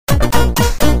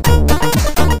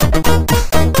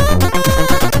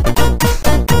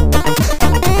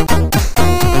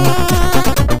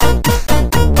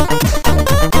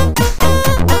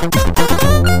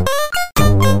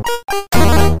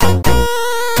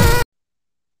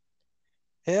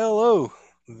Hello,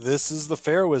 this is the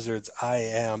Fair Wizards. I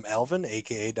am Alvin,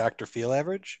 aka Dr. Feel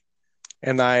Average,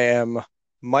 And I am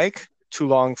Mike, Too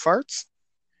Long Farts.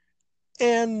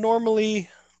 and normally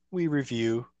we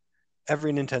review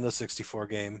every Nintendo 64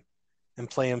 game and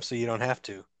play them so you don't have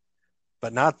to.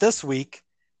 But not this week.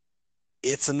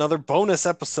 It's another bonus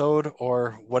episode,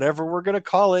 or whatever we're going to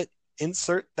call it.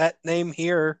 Insert that name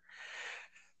here.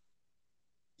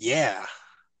 Yeah,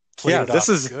 played Yeah, it this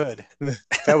off is good.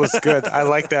 that was good. I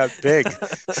like that big.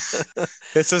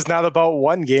 This is not about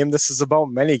one game, this is about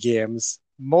many games.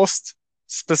 Most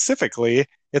specifically,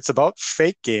 it's about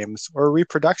fake games or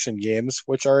reproduction games,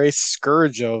 which are a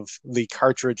scourge of the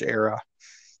cartridge era.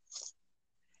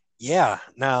 Yeah,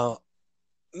 now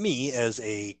me as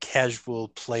a casual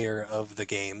player of the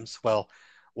games, well,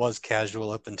 was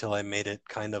casual up until I made it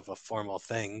kind of a formal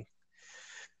thing.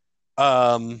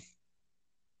 Um,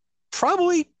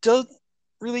 Probably doesn't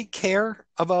really care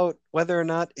about whether or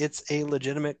not it's a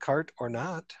legitimate cart or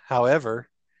not. However,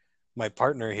 my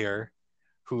partner here,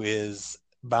 who is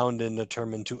bound and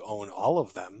determined to own all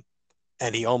of them,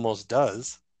 and he almost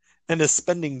does, and is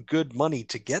spending good money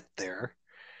to get there,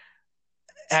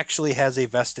 actually has a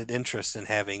vested interest in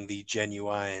having the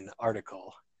genuine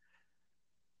article.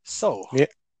 So, Yeah,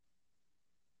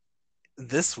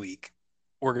 this week,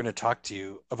 we're going to talk to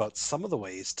you about some of the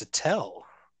ways to tell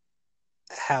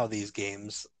how these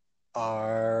games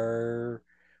are,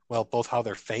 well, both how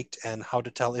they're faked and how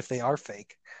to tell if they are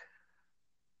fake.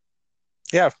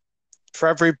 yeah. For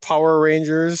every Power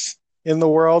Rangers in the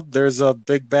world, there's a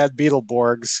big bad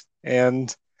Beetleborgs,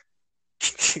 and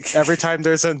every time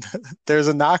there's a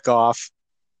knockoff,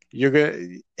 you're gonna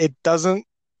it doesn't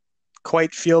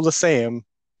quite feel the same,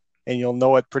 and you'll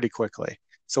know it pretty quickly.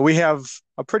 So we have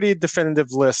a pretty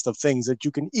definitive list of things that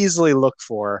you can easily look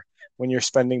for when you're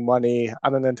spending money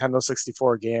on a Nintendo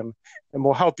 64 game, and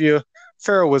we'll help you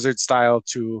Pharaoh Wizard style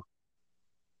to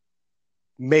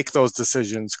make those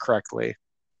decisions correctly.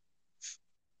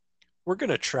 We're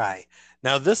going to try.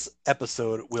 Now, this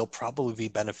episode will probably be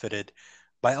benefited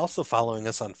by also following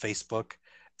us on Facebook,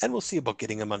 and we'll see about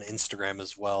getting them on Instagram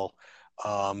as well.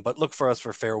 But look for us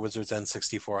for Fair Wizards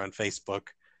N64 on Facebook,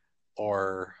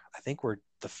 or I think we're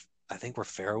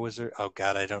Fair Wizard. Oh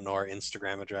God, I don't know our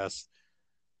Instagram address.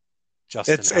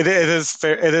 Justin, It's help it, it me. is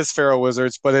fair it is Pharaoh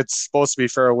Wizards, but it's supposed to be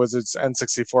Pharaoh Wizards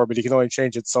N64, but you can only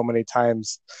change it so many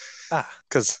times Ah,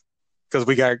 because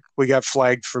we got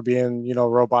flagged for being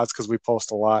robots because we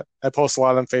post a lot. I post a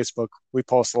lot on Facebook. We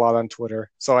post a lot on Twitter.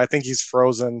 So I think he's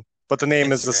frozen, but the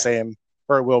name is the Instagram. same,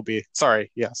 or it will be.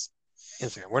 Sorry, yes,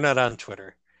 Instagram. We're not on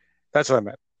Twitter. that's what I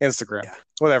meant. Instagram, Yeah.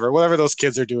 whatever those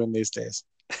kids are doing these days.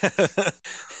 the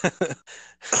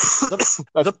that's the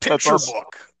that's picture us.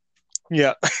 book.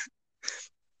 Yeah.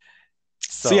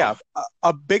 So So yeah,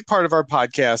 a big part of our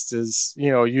podcast is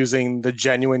using the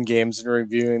genuine games and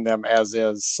reviewing them as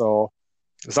is. So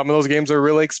some of those games are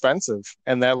really expensive,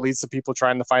 and that leads to people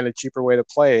trying to find a cheaper way to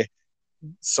play.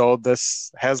 So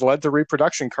this has led to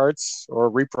reproduction carts or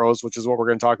repros, which is what we're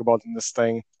going to talk about in this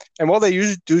thing. And while they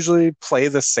usually play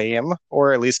the same,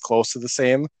 or at least close to the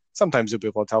same, sometimes you'll be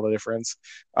able to tell the difference.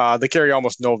 They carry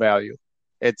almost no value.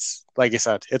 It's like I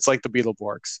said, it's like the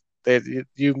Beetleborgs.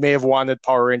 You may have wanted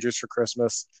Power Rangers for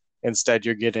Christmas, instead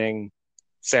you're getting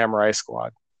Samurai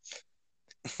Squad.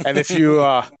 And if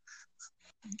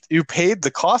you paid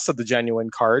the cost of the genuine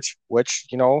cart, which,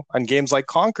 on games like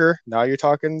Conquer, now you're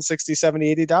talking 60,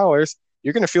 70, $80,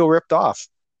 you're going to feel ripped off.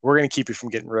 We're going to keep you from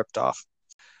getting ripped off.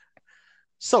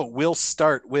 so we'll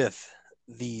start with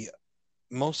the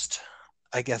most,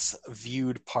 I guess,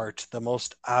 viewed part, the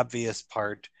most obvious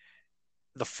part,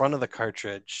 the front of the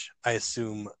cartridge, I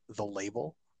assume the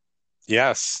label.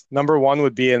 Yes. Number one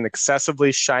would be an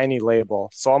excessively shiny label.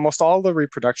 So almost all the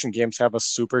reproduction games have a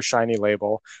super shiny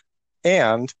label.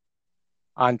 And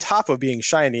on top of being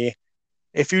shiny,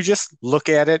 if you just look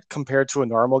at it compared to a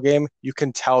normal game, you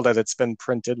can tell that it's been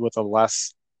printed with a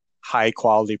less high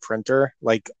quality printer.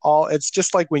 Like all it's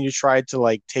just like when you tried to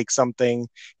like take something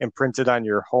and print it on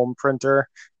your home printer,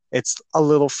 it's a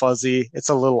little fuzzy, it's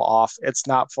a little off, it's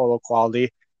not photo quality.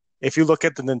 If you look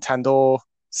at the Nintendo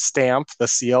stamp, the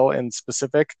seal in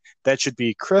specific, that should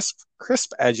be crisp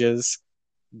edges,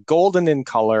 golden in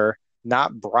color,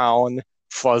 not brown,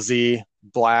 fuzzy,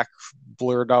 black,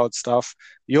 blurred out stuff.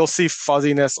 You'll see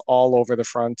fuzziness all over the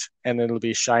front, and it'll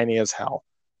be shiny as hell.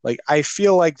 Like, I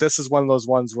feel like this is one of those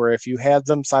ones where if you had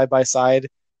them side by side,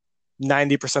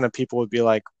 90% of people would be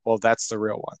like, well, that's the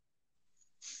real one.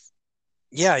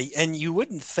 Yeah, and you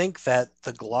wouldn't think that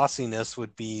the glossiness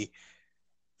would be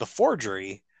the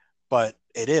forgery, but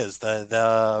It is.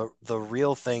 The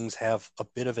real things have a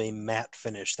bit of a matte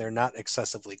finish. They're not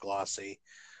excessively glossy.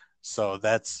 So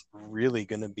that's really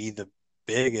going to be the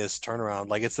biggest turnaround.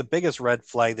 Like it's the biggest red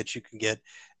flag that you can get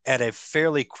at a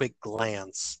fairly quick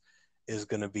glance is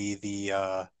going to be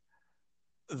the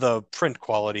print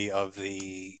quality of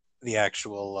the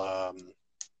actual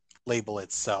label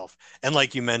itself. And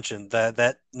like you mentioned,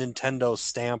 that Nintendo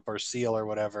stamp or seal or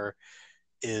whatever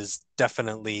is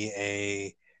definitely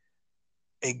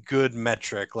a good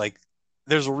metric. Like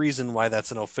there's a reason why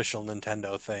that's an official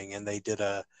Nintendo thing, and they did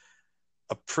a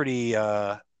pretty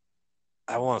I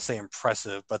don't want to say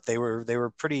impressive, but they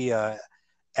were pretty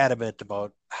adamant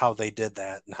about how they did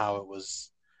that and how it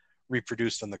was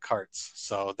reproduced on the carts.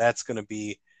 So that's going to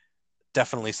be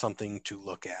definitely something to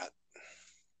look at.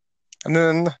 And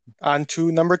then on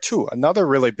to number two, another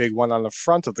really big one on the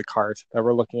front of the cart that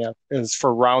we're looking at is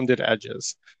for rounded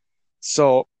edges.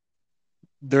 So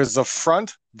there's a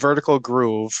front vertical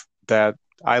groove that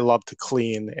I love to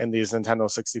clean in these Nintendo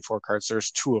 64 carts.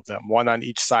 There's two of them, one on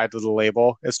each side of the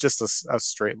label. It's just a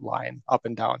straight line up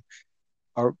and down.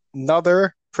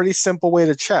 Another pretty simple way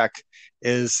to check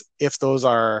is if those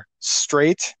are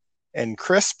straight and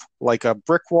crisp, like a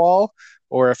brick wall,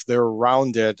 or if they're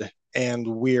rounded and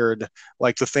weird,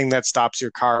 like the thing that stops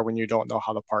your car when you don't know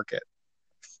how to park it.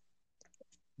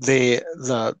 The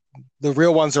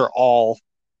real ones are all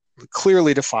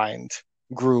clearly defined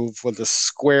groove with a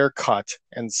square cut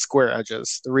and square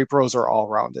edges. The repros are all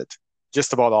rounded,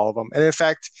 just about all of them. And in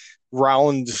fact,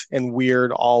 round and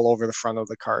weird all over the front of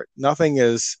the cart. Nothing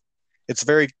is, it's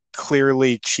very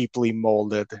clearly cheaply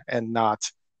molded and not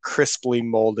crisply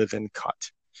molded and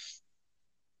cut.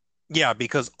 Yeah,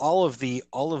 because all of the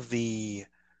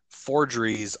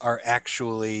forgeries are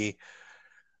actually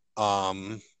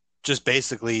um just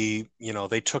basically,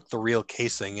 they took the real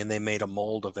casing and they made a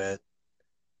mold of it.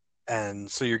 And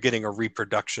so you're getting a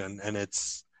reproduction and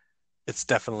it's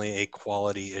definitely a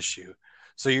quality issue.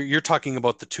 So you're talking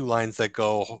about the two lines that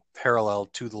go parallel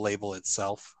to the label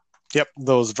itself. Yep,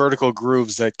 those vertical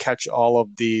grooves that catch all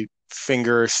of the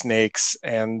finger snakes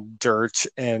and dirt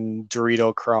and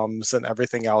Dorito crumbs and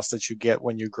everything else that you get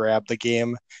when you grab the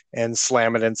game and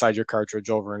slam it inside your cartridge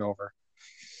over and over.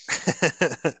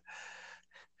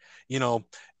 you know,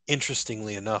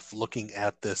 Interestingly enough, looking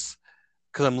at this,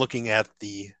 because I'm looking at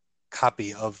the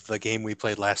copy of the game we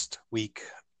played last week,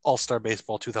 All Star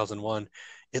Baseball 2001,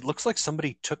 it looks like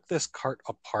somebody took this cart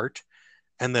apart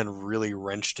and then really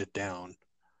wrenched it down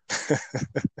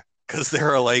because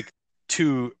there are like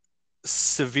two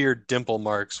severe dimple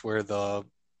marks where the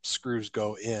screws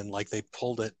go in, like they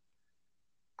pulled it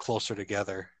closer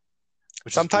together,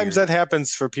 which is Sometimes weird. that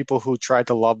happens for people who try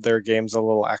to love their games a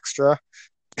little extra,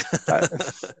 uh,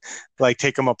 like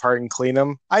take them apart and clean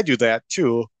them. I do that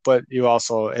too, but you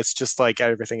also, it's just like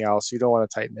everything else. You don't want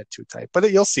to tighten it too tight, but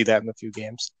you'll see that in a few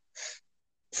games.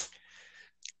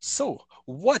 So,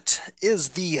 what is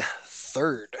the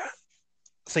third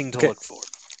thing to Okay, look for?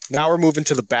 now we're moving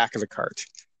to the back of the cart.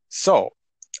 So,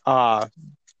 uh,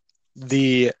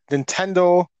 the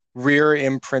Nintendo rear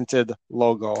imprinted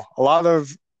logo.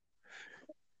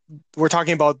 We're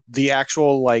talking about the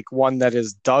actual like one that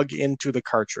is dug into the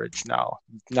cartridge now,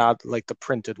 not like the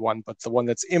printed one, but the one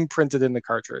that's imprinted in the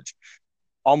cartridge.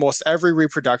 Almost every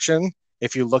reproduction,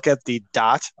 if you look at the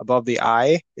dot above the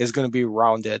eye, is going to be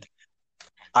rounded.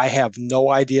 I have no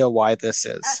idea why this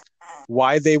is,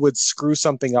 why they would screw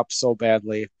something up so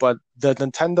badly, but the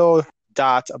Nintendo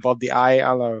dot above the eye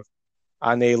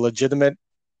on a legitimate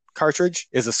cartridge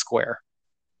is a square,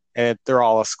 and they're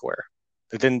all a square.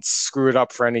 They didn't screw it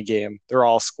up for any game. They're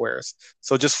all squares.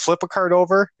 So just flip a card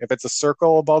over. If it's a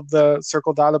circle above the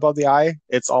circle dot above the eye,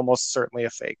 it's almost certainly a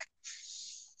fake.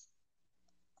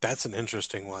 That's an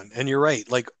interesting one. And you're right.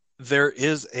 Like, there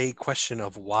is a question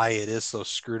of why it is so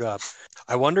screwed up.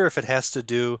 I wonder if it has to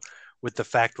do with the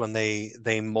fact when they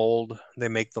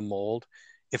make the mold,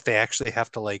 if they actually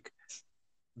have to like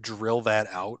drill that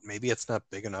out. Maybe it's not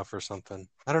big enough or something.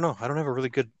 I don't know. I don't have a really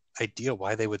good idea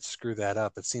why they would screw that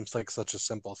up. It seems like such a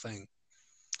simple thing.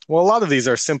 Well, a lot of these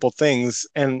are simple things,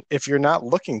 and if you're not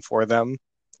looking for them,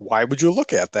 why would you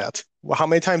look at that? Well, how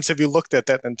many times have you looked at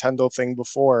that Nintendo thing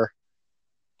before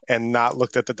and not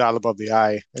looked at the dot above the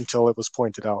eye until it was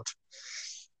pointed out?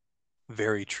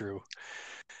 Very true.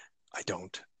 I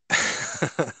don't.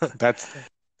 That's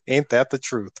ain't that the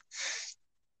truth?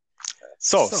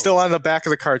 So, So, still on the back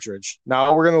of the cartridge.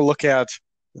 Now we're going to look at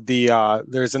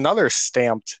there's another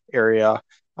stamped area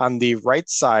on the right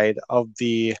side of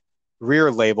the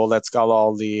rear label that's got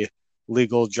all the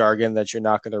legal jargon that you're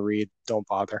not going to read. Don't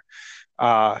bother.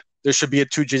 There should be a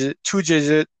two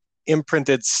digit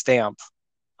imprinted stamp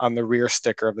on the rear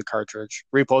sticker of the cartridge.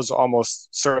 Repos almost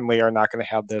certainly are not going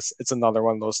to have this. It's another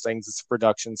one of those things. It's a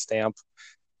production stamp.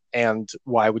 And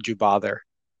why would you bother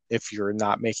if you're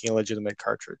not making a legitimate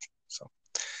cartridge? So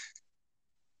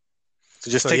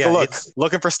just So take a yeah, look.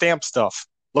 Looking for stamp stuff.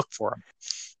 Look for them.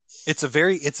 it's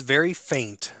very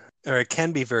faint, or it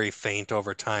can be very faint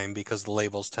over time because the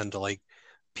labels tend to like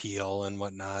peel and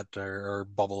whatnot, or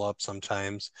bubble up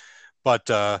sometimes. But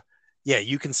yeah,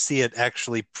 you can see it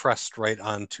actually pressed right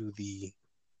onto the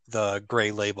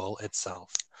gray label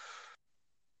itself.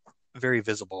 Very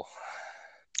visible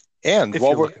And if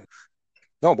you're looking.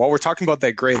 while we're talking about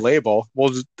that gray label,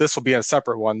 well, this will be a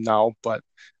separate one now, but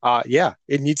yeah,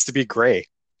 it needs to be gray.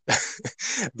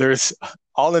 There's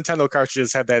all Nintendo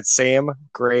cartridges have that same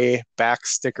gray back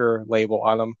sticker label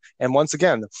on them. And once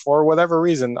again, for whatever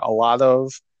reason, a lot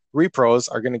of repros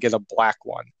are going to get a black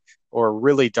one or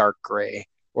really dark gray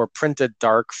or printed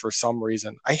dark for some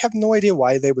reason. I have no idea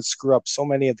why they would screw up so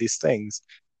many of these things.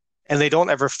 And they don't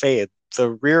ever fade.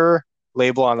 The rear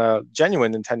label on a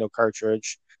genuine Nintendo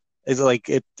cartridge is like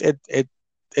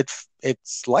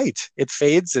it's light. It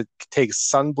fades. It takes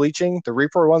sun bleaching. The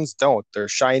repro ones don't. They're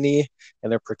shiny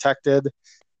and they're protected.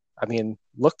 I mean,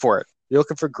 look for it. You're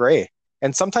looking for gray.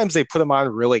 And sometimes they put them on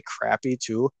really crappy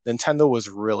too. Nintendo was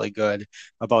really good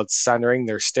about centering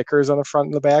their stickers on the front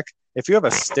and the back. If you have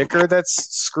a sticker that's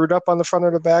screwed up on the front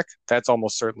or the back, that's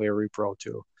almost certainly a repro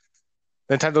too.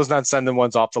 Nintendo's not sending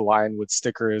ones off the line with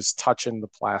stickers touching the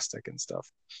plastic and stuff.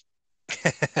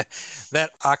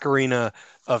 That Ocarina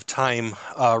of Time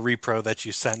repro that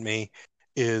you sent me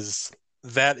is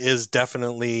that is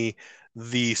definitely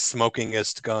the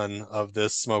smokingest gun of the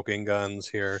smoking guns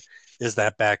here is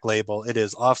that back label. It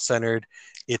is off-centered.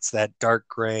 It's that dark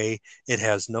gray. It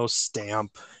has no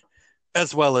stamp,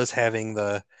 as well as having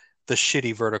the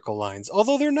shitty vertical lines.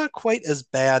 Although they're not quite as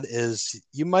bad as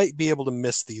you might be able to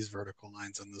miss these vertical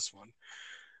lines on this one.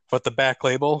 But the back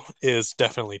label is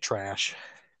definitely trash.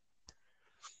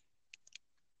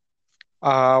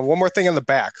 One more thing on the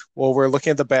back. Well, we're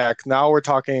looking at the back. Now we're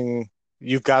talking,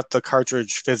 you've got the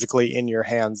cartridge physically in your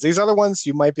hands. These other ones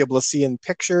you might be able to see in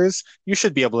pictures. You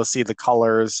should be able to see the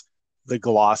colors, the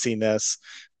glossiness,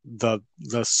 the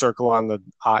circle on the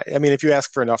eye. I mean, if you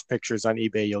ask for enough pictures on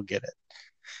eBay, you'll get it.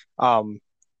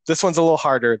 This one's a little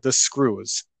harder, the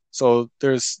screws. So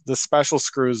there's the special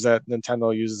screws that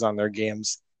Nintendo uses on their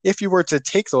games. If you were to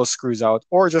take those screws out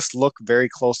or just look very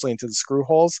closely into the screw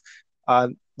holes,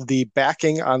 the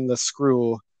backing on the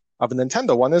screw of a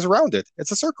Nintendo one is rounded.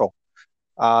 It's a circle.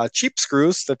 Cheap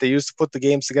screws that they use to put the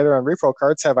games together on repro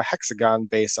cards have a hexagon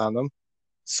base on them.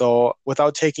 So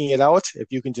without taking it out,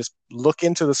 if you can just look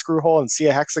into the screw hole and see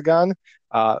a hexagon,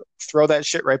 throw that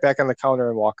shit right back on the counter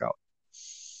and walk out.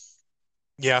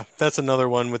 Yeah, that's another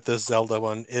one with this Zelda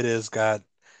one. It has got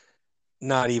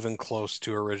not even close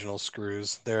to original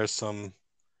screws. There's some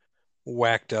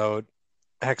whacked out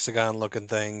hexagon looking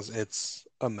things. It's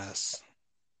a mess.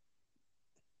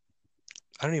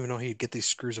 I don't even know how you'd get these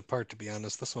screws apart, to be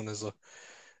honest. This one is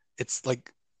it's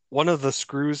like one of the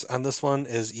screws on this one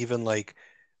is even like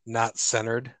not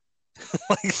centered.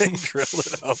 Like they drilled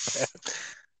it out bad.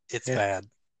 It's Yeah, bad.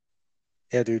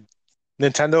 yeah, dude.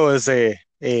 Nintendo is a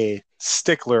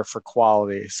stickler for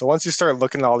quality. So once you start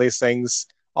looking at all these things,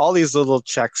 all these little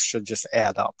checks should just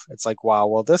add up. It's like, wow,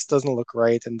 well, this doesn't look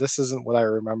right, and this isn't what I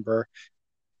remember.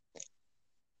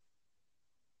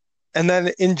 And then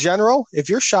in general, if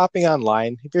you're shopping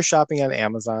online, if you're shopping on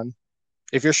Amazon,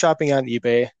 if you're shopping on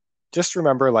eBay, just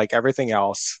remember, like everything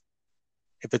else,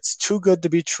 if it's too good to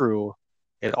be true,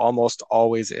 it almost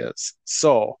always is.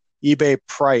 So eBay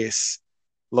price,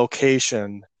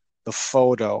 location, the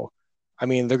photo. I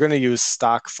mean, they're going to use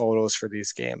stock photos for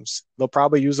these games. They'll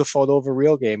probably use a photo of a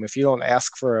real game. If you don't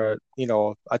ask for a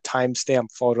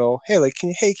timestamp photo, hey, like,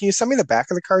 can you send me the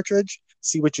back of the cartridge?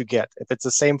 See what you get. If it's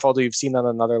the same photo you've seen on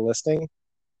another listing,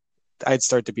 I'd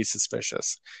start to be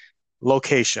suspicious.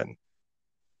 Location.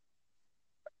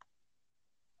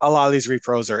 A lot of these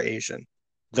repros are Asian.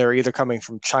 They're either coming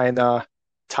from China,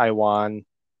 Taiwan,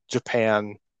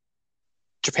 Japan.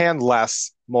 Japan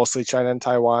less, mostly China and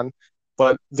Taiwan,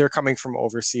 but they're coming from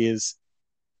overseas.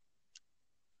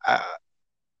 Uh,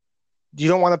 you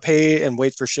don't want to pay and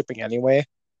wait for shipping anyway,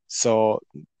 so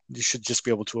you should just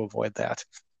be able to avoid that.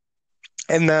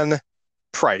 And then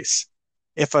price.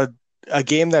 If a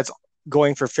game that's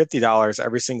going for $50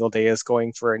 every single day is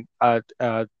going for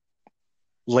a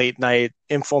late night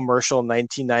infomercial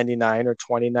 19.99 or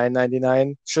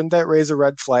 29.99, shouldn't that raise a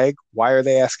red flag? Why are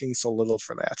they asking so little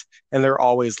for that? And they're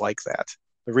always like that.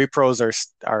 The repros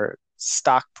are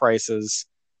stock prices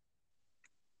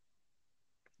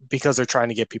because they're trying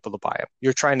to get people to buy them.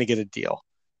 You're trying to get a deal.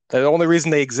 The only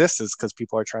reason they exist is because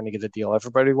people are trying to get a deal.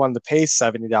 Everybody wanted to pay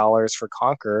 $70 for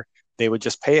Conquer, they would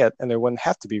just pay it and there wouldn't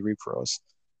have to be repros.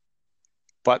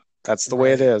 But that's the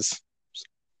way it Right. is.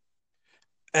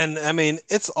 And I mean,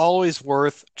 it's always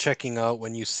worth checking out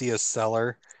when you see a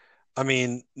seller. I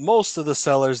mean, most of the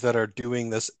sellers that are doing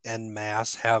this en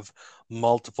masse have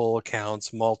multiple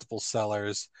accounts, multiple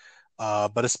sellers,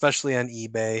 but especially on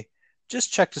eBay,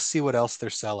 just check to see what else they're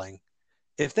selling.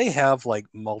 If they have like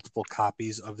multiple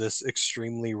copies of this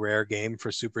extremely rare game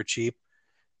for super cheap,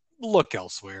 look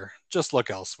elsewhere. Just look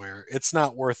elsewhere. It's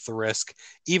not worth the risk,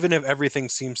 even if everything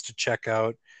seems to check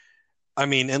out. I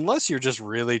mean, unless you're just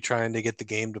really trying to get the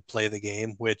game to play the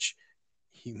game, which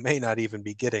you may not even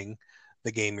be getting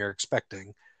the game you're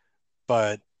expecting,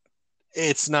 but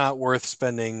it's not worth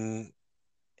spending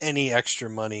any extra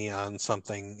money on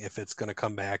something if it's going to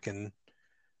come back and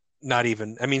not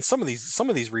even. I mean, some of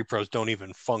these repros don't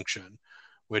even function,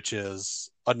 which is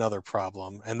another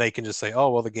problem. And they can just say, "Oh,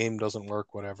 well, the game doesn't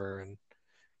work, whatever," and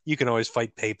you can always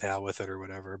fight PayPal with it or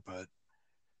whatever. But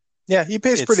Yeah,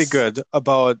 eBay's pretty it's good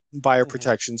about buyer mhm.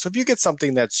 protection. So if you get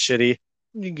something that's shitty,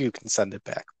 you can send it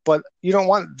back. But you don't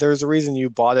want, there's a reason you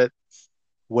bought it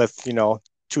with,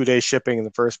 2 day shipping in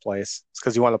the first place. It's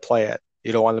because you want to play it.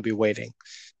 You don't want to be waiting.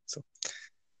 So,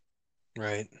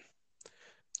 Right.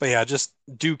 But yeah, just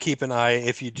do keep an eye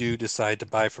if you do decide to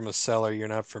buy from a seller you're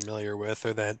not familiar with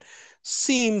or that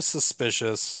seems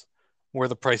suspicious, where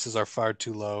the prices are far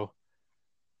too low.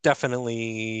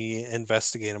 Definitely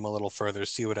investigate them a little further,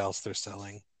 see what else they're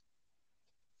selling.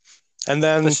 and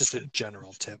then, That's just a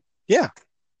general tip. yeah,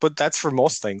 but that's for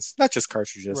most things, not just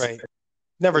cartridges. Right.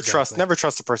 Never trust, Exactly. never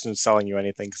trust the person who's selling you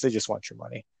anything because they just want your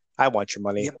money. I want your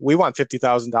money. Yep. We want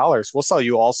 $50,000. We'll sell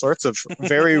you all sorts of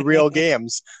very real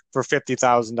games for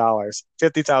 $50,000,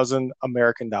 50,000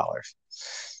 American dollars.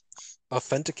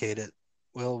 Authenticate it.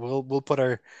 We'll put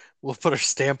our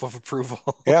stamp of approval.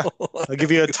 Yeah. I'll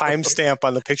give you a timestamp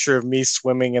on the picture of me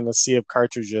swimming in the sea of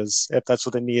cartridges if that's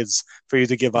what it needs for you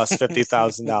to give us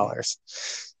 $50,000.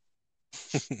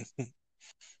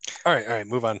 All right,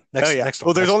 move on. Oh Next yeah. next Well,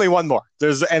 one. there's Next only one. one more.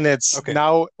 It's Okay.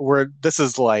 now we're this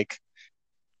is like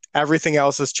everything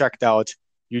else is checked out.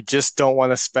 You just don't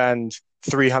want to spend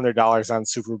 $300 on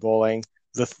Super Bowling.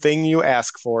 The thing you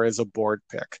ask for is a board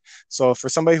pick. So, for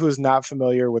somebody who's not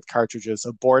familiar with cartridges,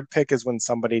 a board pick is when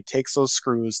somebody takes those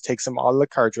screws, takes them out of the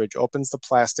cartridge, opens the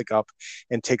plastic up,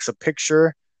 and takes a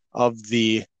picture of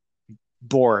the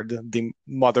board, the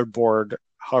motherboard,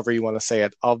 however you want to say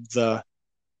it, of the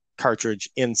cartridge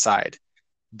inside.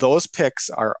 Those picks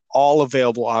are all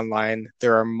available online.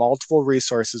 There are multiple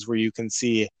resources where you can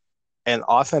see an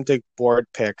authentic board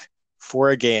pick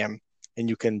for a game, and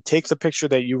you can take the picture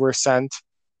that you were sent,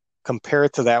 compare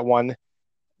it to that one.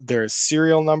 There's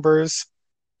serial numbers.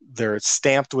 They're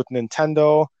stamped with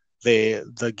Nintendo.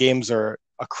 The games are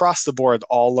across the board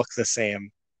all look the same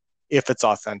if it's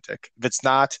authentic. If it's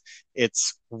not,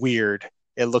 it's weird.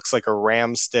 It looks like a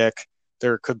RAM stick.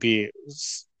 There could be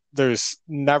there's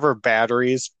never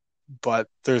batteries, but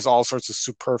there's all sorts of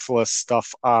superfluous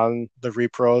stuff on the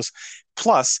repros.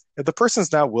 Plus, if the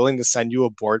person's not willing to send you a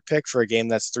board pick for a game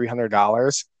that's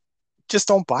 $300, just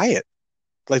don't buy it.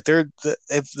 Like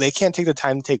if they can't take the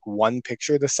time to take one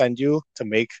picture to send you to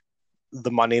make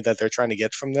the money that they're trying to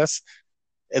get from this,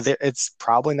 it's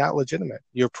probably not legitimate.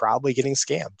 You're probably getting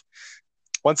scammed.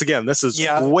 Once again, this is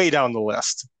Yeah, way down the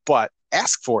list, but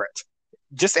ask for it.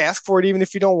 Just ask for it even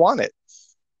if you don't want it.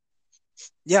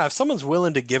 yeah, if someone's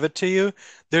willing to give it to you,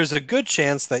 there's a good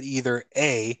chance that either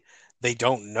A, they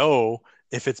don't know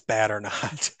if it's bad or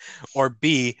not, or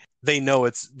B, they know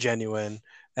it's genuine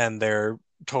and they're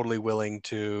totally willing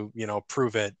to,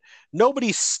 prove it.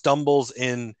 Nobody stumbles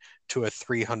into a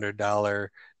 $300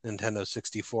 Nintendo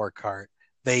 64 cart.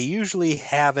 They usually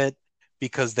have it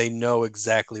because they know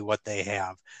exactly what they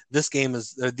have. These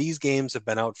games have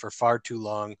been out for far too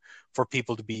long for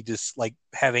people to be just like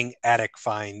having attic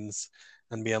finds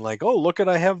and being like, "Oh, look at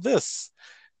I have this."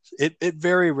 It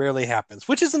very rarely happens,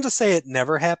 which isn't to say it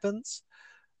never happens,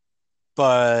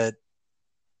 but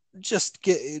just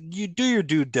you do your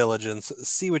due diligence,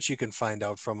 see what you can find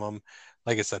out from them.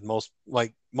 Like I said,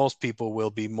 most people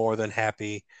will be more than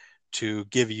happy to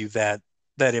give you that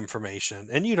information,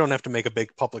 and you don't have to make a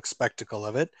big public spectacle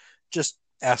of it. Just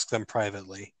ask them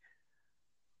privately.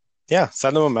 Yeah,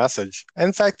 send them a message.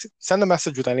 In fact, send a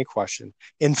message with any question.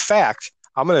 In fact,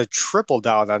 I'm going to triple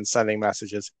down on sending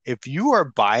messages. If you are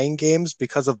buying games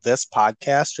because of this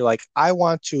podcast, you're like, I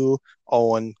want to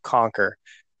own Conquer,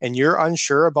 and you're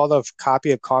unsure about a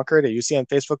copy of Conquer that you see on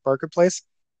Facebook Marketplace,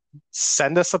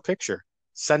 send us a picture.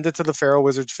 Send it to the Pharaoh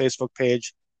Wizards Facebook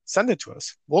page. Send it to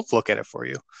us. We'll look at it for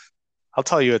you. I'll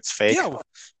tell you it's fake. Yeah,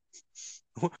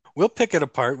 we'll pick it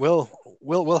apart.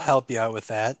 We'll help you out with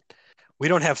that. We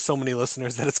don't have so many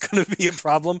listeners that it's going to be a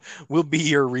problem. We'll be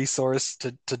your resource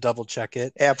to double check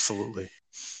it. Absolutely.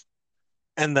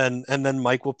 And then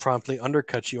Mike will promptly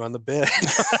undercut you on the bid.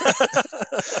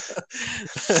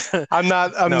 I'm No,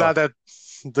 not at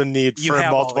the need you for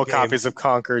have all the multiple copies games. of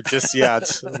Conquer just yet.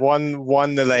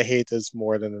 One that I hate is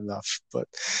more than enough. But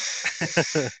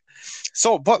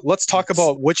let's talk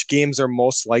about which games are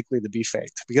most likely to be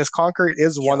faked because Conquer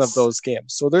is one of Yes. those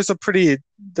games. So there's a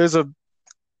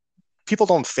people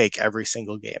don't fake every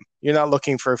single game. You're not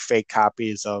looking for fake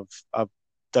copies of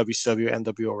WCW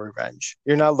NWO Revenge.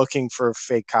 You're not looking for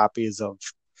fake copies of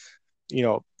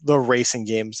the racing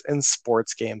games and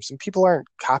sports games, and people aren't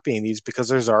copying these because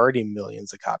there's already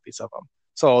millions of copies of them.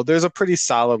 So there's a pretty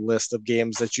solid list of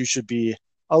games that you should be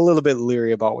a little bit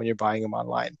leery about when you're buying them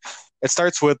online. It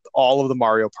starts with all of the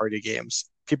Mario Party games.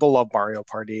 People love Mario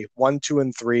Party 1, 2,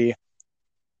 and 3.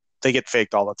 They get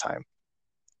faked all the time.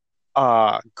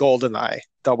 GoldenEye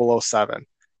 007,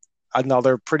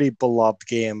 another pretty beloved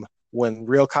game. When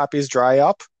real copies dry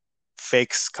up,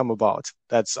 fakes come about.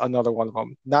 That's another one of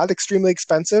them. Not extremely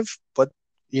expensive, but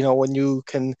when you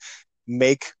can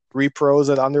make repros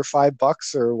at under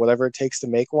 $5 or whatever it takes to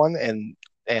make one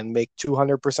and make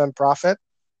 200% profit,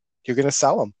 you're gonna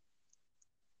sell them.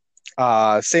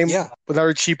 Same. Yeah.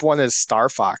 Another cheap one is Star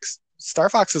Fox. Star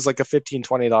Fox is like a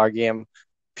 $15-$20 game.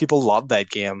 People love that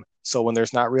game. So when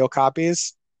there's not real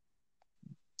copies,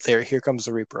 here comes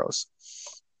the repros.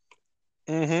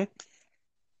 Hmm.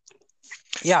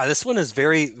 Yeah, this one is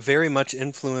very, very much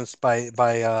influenced by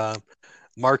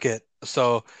market.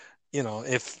 So,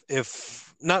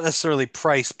 if not necessarily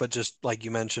price, but just like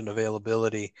you mentioned,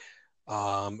 availability.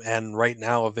 And right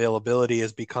now, availability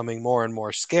is becoming more and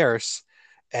more scarce,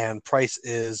 and price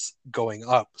is going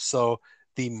up. So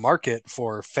the market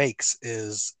for fakes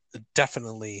is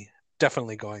definitely,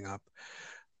 definitely going up.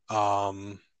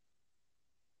 Um,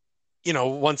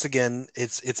 once again,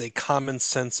 it's a common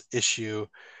sense issue.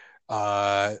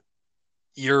 Uh,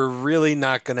 you're really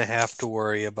not going to have to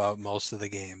worry about most of the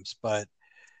games, but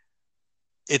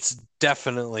it's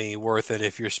definitely worth it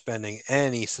if you're spending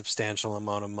any substantial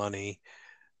amount of money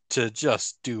to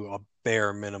just do a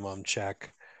bare minimum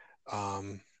check.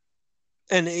 Um,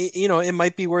 and it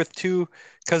might be worth too,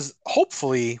 because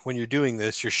hopefully when you're doing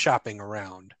this, you're shopping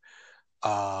around.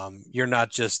 You're not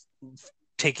just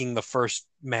taking the first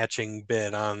matching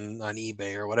bid on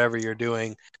eBay or whatever you're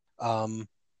doing. Um,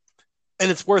 and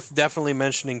it's worth definitely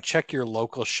mentioning, check your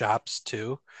local shops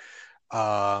too.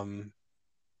 Um,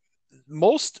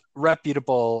 most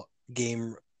reputable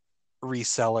game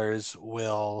resellers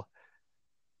will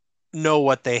know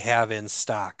what they have in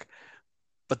stock,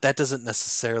 but that doesn't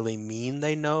necessarily mean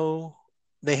they know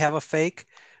they have a fake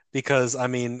because I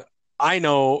mean, I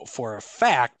know for a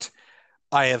fact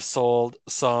I have sold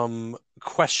some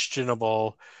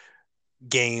questionable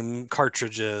game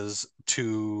cartridges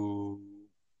to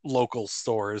local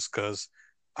stores because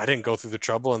I didn't go through the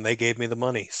trouble and they gave me the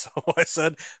money. So I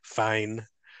said, fine.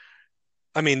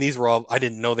 I mean, these were all, I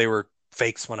didn't know they were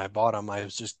fakes when I bought them. I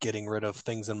was just getting rid of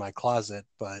things in my closet,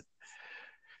 but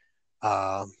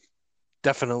uh,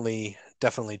 definitely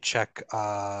check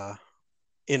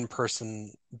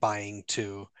in-person buying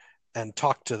too and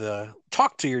talk to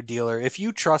your dealer. If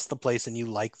you trust the place and you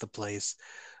like the place,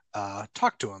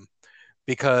 talk to them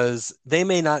because they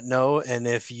may not know. And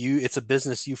if it's a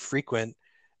business you frequent,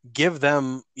 give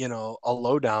them, a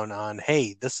lowdown on,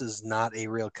 hey, this is not a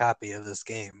real copy of this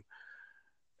game.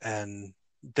 And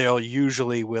they'll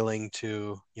usually willing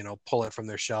to, pull it from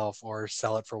their shelf or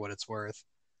sell it for what it's worth.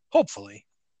 Hopefully.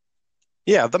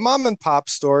 Yeah, the mom and pop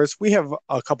stores, we have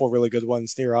a couple really good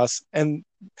ones near us, and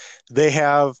they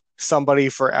have somebody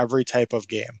for every type of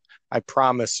game. I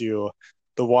promise you,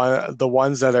 the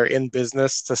ones that are in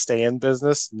business to stay in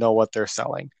business know what they're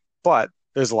selling. But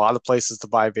there's a lot of places to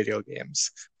buy video games.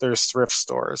 There's thrift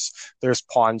stores, there's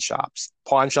pawn shops.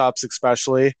 Pawn shops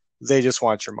especially, they just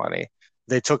want your money.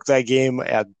 They took that game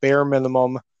at bare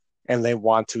minimum and they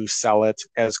want to sell it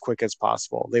as quick as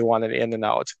possible. They want it in and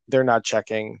out. They're not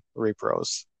checking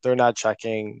repros. They're not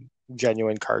checking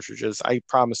genuine cartridges. I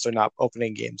promise they're not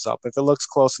opening games up. If it looks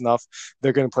close enough,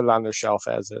 they're going to put it on their shelf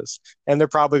as is. And they're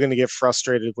probably going to get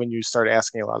frustrated when you start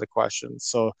asking a lot of questions.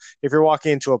 So if you're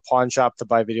walking into a pawn shop to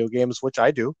buy video games, which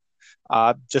I do,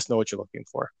 just know what you're looking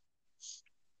for.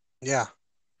 Yeah.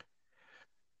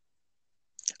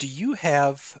 Do you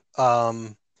have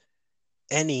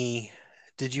any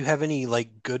did you have any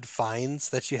like good finds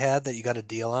that you had that you got a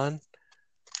deal on?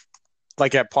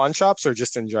 Like at pawn shops or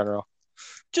just in general?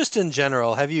 Just in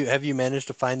general, have you managed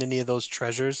to find any of those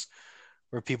treasures?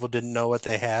 where people didn't know what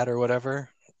they had or whatever?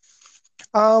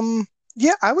 Um,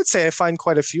 yeah, I would say I find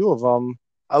quite a few of them.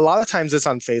 A lot of times it's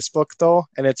on Facebook though,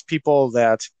 and it's people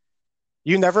that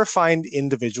you never find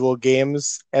individual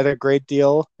games at a great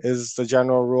deal, is the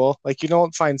general rule. Like, you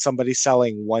don't find somebody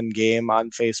selling one game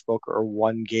on Facebook or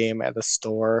one game at a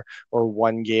store or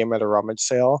one game at a rummage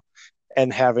sale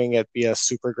and having it be a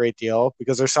super great deal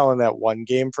because they're selling that one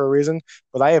game for a reason.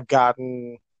 But I have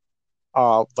gotten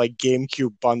like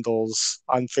GameCube bundles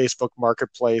on Facebook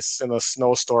Marketplace in a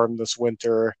snowstorm this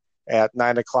winter at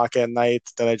 9 o'clock at night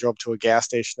that I drove to a gas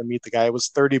station to meet the guy. It was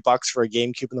 $30 for a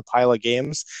GameCube and a pile of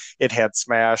games. It had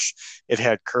Smash, it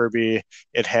had Kirby,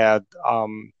 it had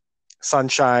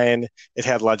Sunshine, it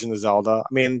had Legend of Zelda.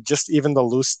 I mean, just even the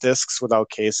loose discs without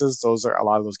cases, those are a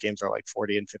lot of those games are like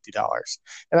 $40 and $50.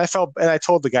 And I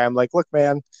told the guy, I'm like, look,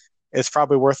 man, it's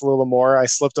probably worth a little more. I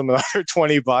slipped him another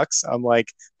 $20. I'm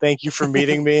like, thank you for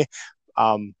meeting me.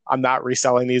 I'm not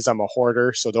reselling these. I'm a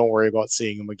hoarder, so don't worry about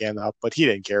seeing them again. But he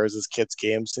didn't care. It was his kids'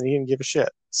 games, and he didn't give a shit.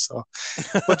 So,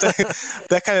 but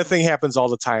that kind of thing happens all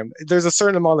the time. There's a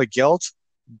certain amount of guilt,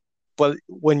 but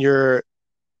when you're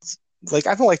like,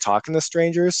 I don't like talking to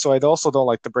strangers, so I also don't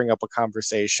like to bring up a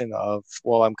conversation of,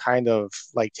 well, I'm kind of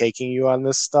like taking you on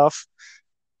this stuff.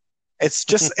 It's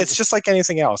just like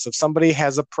anything else. If somebody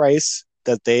has a price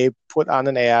that they put on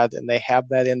an ad and they have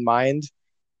that in mind,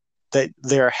 that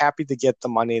they're happy to get the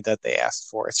money that they asked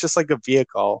for. It's just like a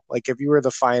vehicle. Like if you were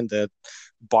to find a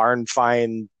barn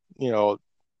find,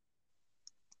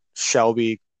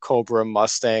 Shelby Cobra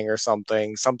Mustang or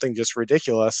something just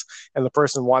ridiculous, and the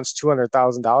person wants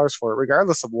 $200,000 for it,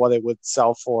 regardless of what it would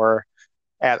sell for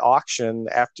at auction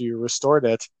after you restored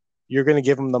it, you're going to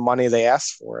give them the money they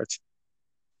asked for it.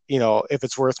 If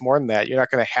it's worth more than that, you're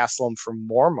not going to hassle them for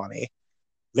more money.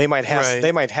 Right.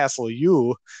 They might hassle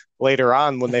you later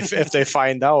on when if they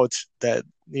find out that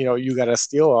you got to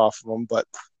steal off of them. But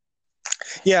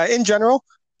yeah, in general,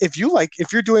 if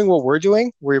you're doing what we're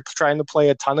doing, where you're trying to play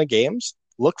a ton of games,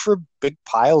 look for big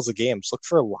piles of games. Look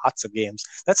for lots of games.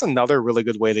 That's another really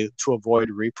good way to avoid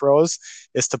repros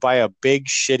is to buy a big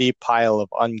shitty pile of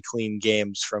unclean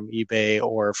games from eBay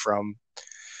or from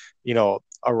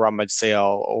a rummage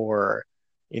sale or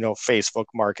Facebook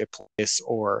Marketplace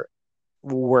or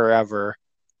wherever.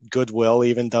 Goodwill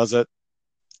even does it.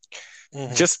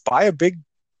 Mm-hmm. Just buy a big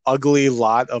ugly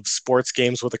lot of sports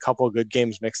games with a couple of good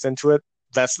games mixed into it.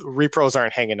 That's repros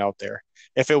aren't hanging out there.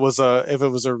 If it was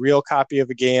a real copy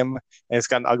of a game and it's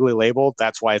got an ugly label,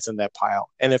 that's why it's in that pile.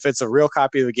 And if it's a real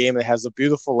copy of a game that has a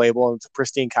beautiful label and it's a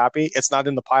pristine copy, it's not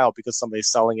in the pile because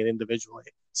somebody's selling it individually.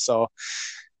 So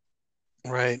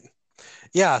Right.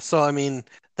 Yeah, so I mean,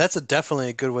 that's definitely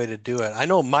a good way to do it. I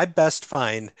know my best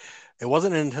find, it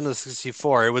wasn't a Nintendo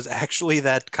 64, it was actually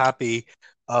that copy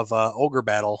of Ogre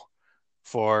Battle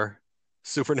for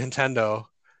Super Nintendo,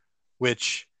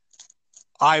 which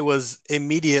I was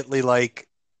immediately like,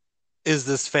 is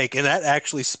this fake? And that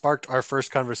actually sparked our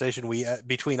first conversation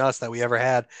between us that we ever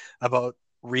had about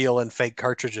real and fake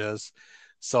cartridges.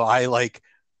 So I like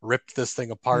ripped this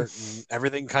thing apart and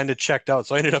everything kind of checked out.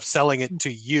 So I ended up selling it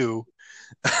to you.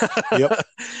 yep.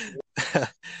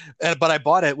 But I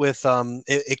bought it with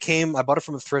it came I bought it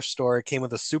from a thrift store. It came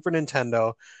with a Super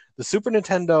Nintendo. The Super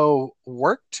Nintendo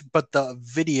worked, but the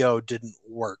video didn't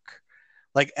work.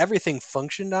 Like everything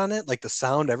functioned on it, like the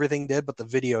sound, everything did, but the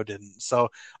video didn't. So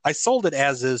I sold it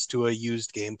as is to a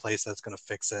used game place that's going to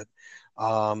fix it.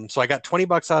 So I got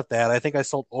 $20 off that. I think I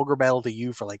sold Ogre Battle to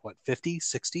you for like what, 50,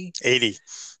 60, 80.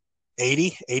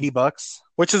 80, $80.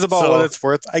 Which is about what So it's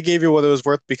worth. I gave you what it was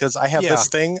worth because I have yeah. this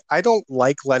thing. I don't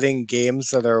like letting games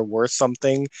that are worth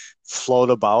something float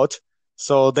about.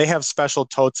 So they have special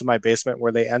totes in my basement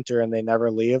where they enter and they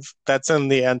never leave. That's in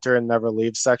the enter and never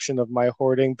leave section of my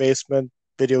hoarding basement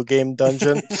video game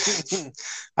dungeon.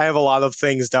 I have a lot of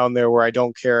things down there where I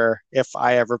don't care if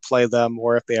I ever play them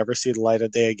or if they ever see the light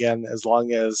of day again, as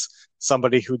long as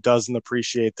somebody who doesn't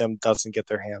appreciate them doesn't get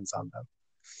their hands on them.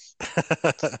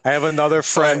 I have another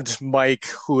So friend, Mike,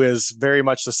 who is very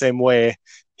much the same way.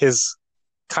 His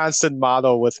constant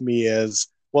motto with me is,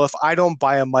 well, if I don't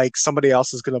buy a mic, somebody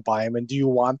else is going to buy him. And do you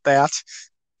want that?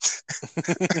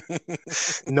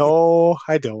 No,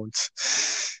 I don't.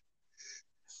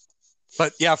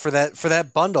 but yeah, for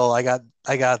that bundle, I got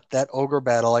that Ogre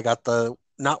Battle. I got the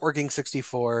not working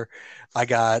 64. I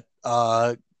got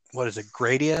what is it?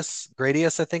 Gradius?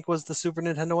 Gradius, I think was the Super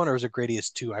Nintendo one, or was it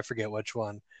Gradius 2? I forget which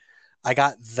one. I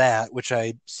got that, which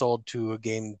I sold to a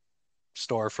game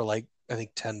store for like I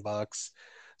think $10.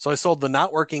 So I sold the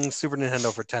not working Super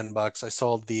Nintendo for $10. I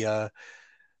sold the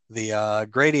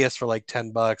Gradius for like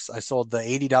 $10. I sold the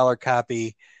 $80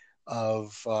 copy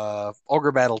of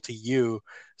Ogre Battle to you.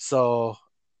 So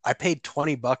I paid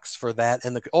 $20 for that,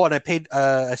 and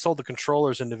I sold the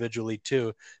controllers individually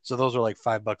too. So those are like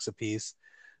 $5 a piece.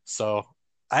 So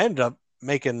I ended up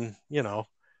making,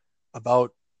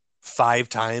 about 5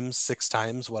 times, 6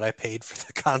 times what I paid for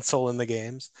the console and the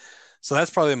games. So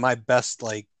that's probably my best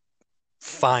like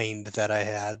find that I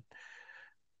had.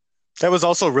 That was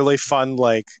also really fun,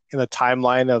 like in the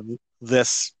timeline of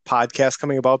this podcast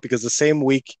coming about, because the same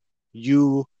week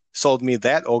you sold me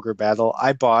that Ogre Battle,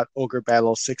 I bought Ogre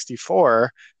Battle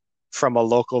 64 from a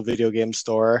local video game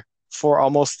store for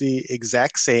almost the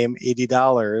exact same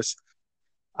 $80.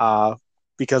 Uh,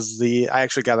 because the I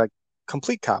actually got a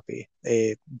complete copy,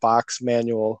 a box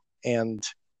manual and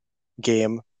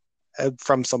game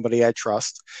from somebody I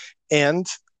trust, and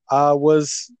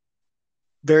was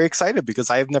very excited because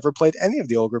I have never played any of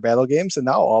the Ogre Battle games, and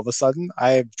now all of a sudden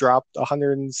I've dropped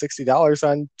 $160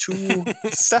 on two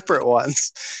separate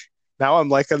ones. Now I'm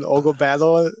like an Ogre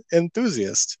Battle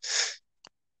enthusiast.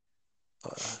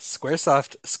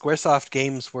 Squaresoft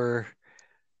games were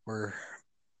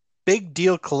big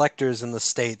deal collectors in the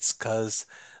States because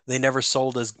they never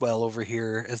sold as well over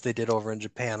here as they did over in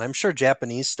Japan. I'm sure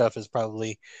Japanese stuff is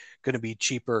probably going to be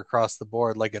cheaper across the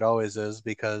board, like it always is,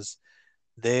 because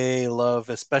they love,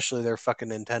 especially their fucking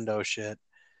Nintendo shit.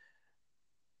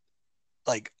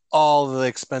 Like all the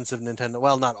expensive Nintendo,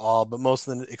 well, not all, but most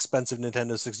of the expensive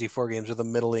Nintendo 64 games are the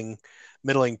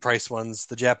middling price ones.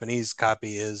 The Japanese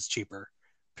copy is cheaper,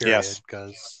 period, Yes.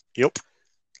 because Yep.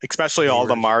 Especially they all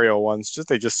the were. Mario ones, just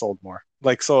they just sold more.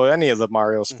 Like so any of the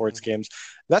Mario sports Mhm. games.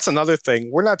 That's another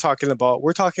thing. We're talking about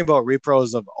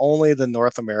repros of only the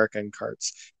North American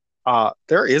carts.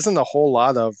 There isn't a whole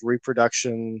lot of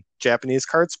reproduction Japanese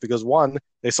carts because one,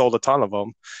 they sold a ton of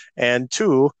them, and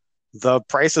two, the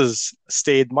prices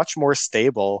stayed much more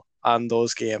stable on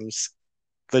those games,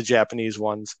 the Japanese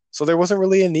ones. So there wasn't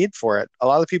really a need for it. A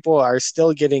lot of people are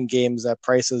still getting games at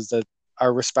prices that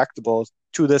are respectable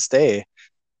to this day,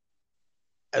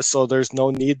 so there's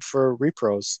no need for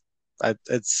repros.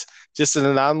 It's just an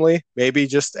anomaly. Maybe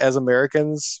just as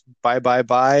Americans,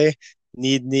 buy,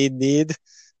 need,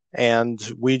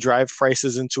 and we drive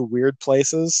prices into weird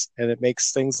places, and it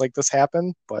makes things like this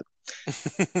happen, but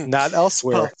not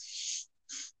elsewhere. Well,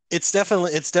 it's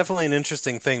definitely an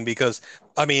interesting thing because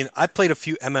I mean, I played a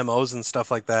few MMOs and stuff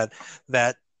like that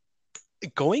that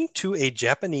going to a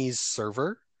Japanese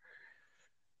server,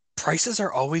 prices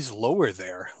are always lower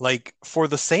there, like for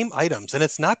the same items, and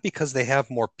it's not because they have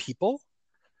more people.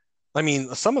 I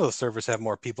mean, some of the servers have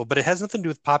more people, but it has nothing to do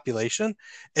with population.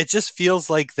 It just feels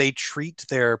like they treat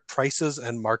their prices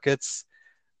and markets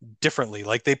differently.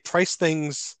 Like they price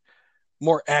things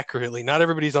more accurately. Not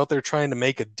everybody's out there trying to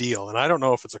make a deal. And I don't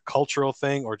know if it's a cultural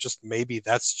thing or just maybe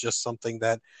that's just something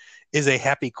that is a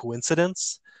happy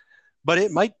coincidence, but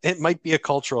it might be a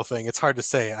cultural thing. It's hard to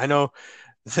say. I know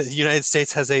the United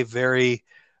States has a very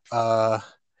uh,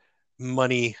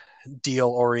 money deal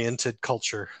oriented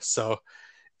culture. So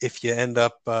if you end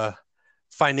up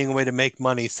finding a way to make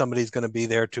money, somebody's going to be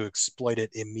there to exploit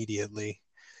it immediately,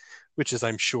 which is,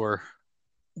 I'm sure,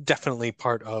 definitely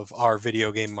part of our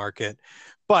video game market.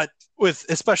 But with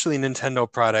especially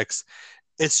Nintendo products,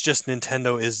 it's just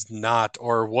Nintendo is not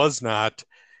or was not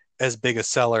as big a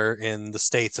seller in the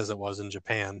States as it was in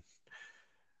Japan.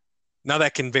 Now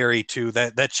that can vary too.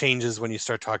 That changes when you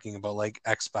start talking about like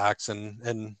Xbox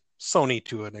and Sony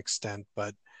to an extent,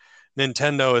 but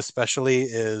Nintendo especially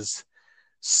is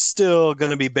still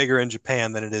going to be bigger in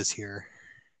Japan than it is here.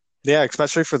 Yeah,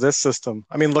 especially for this system.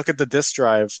 I mean, look at the disk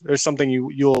drive. There's something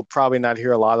you'll probably not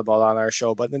hear a lot about on our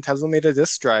show, but Nintendo made a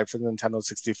disk drive for the Nintendo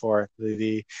 64,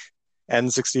 the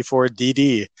N64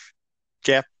 DD.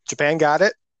 Japan got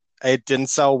it. It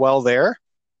didn't sell well there.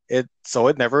 It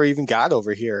never even got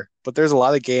over here. But there's a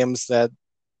lot of games that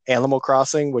Animal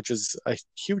Crossing, which is a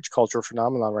huge cultural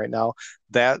phenomenon right now,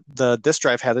 that the disk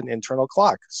drive had an internal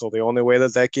clock. So the only way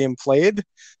that that game played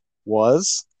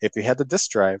was if you had the disk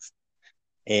drive.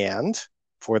 And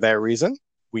for that reason,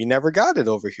 we never got it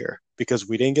over here because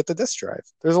we didn't get the disk drive.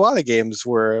 There's a lot of games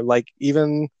where, like,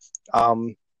 even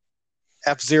um,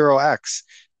 F-Zero X,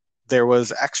 there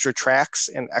was extra tracks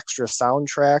and extra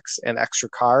soundtracks and extra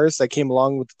cars that came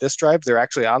along with the disk drive. They're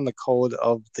actually on the code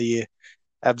of the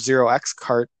F-Zero X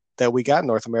cart that we got in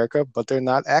North America, but they're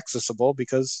not accessible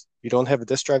because you don't have a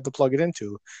disk drive to plug it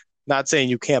into. Not saying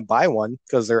you can't buy one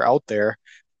because they're out there,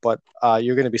 but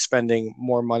you're going to be spending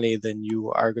more money than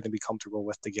you are going to be comfortable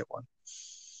with to get one.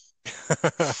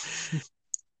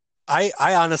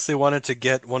 I honestly wanted to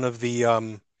get one of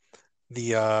the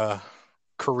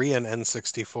Korean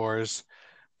N64s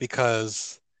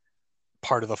because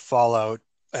part of the Fallout.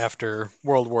 after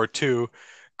World War II,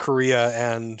 Korea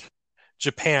and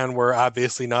Japan were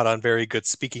obviously not on very good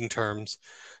speaking terms.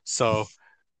 So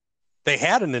they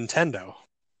had a Nintendo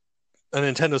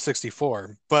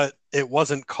 64, but it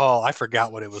wasn't called, I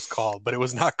forgot what it was called, but it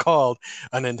was not called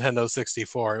a Nintendo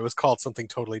 64. It was called something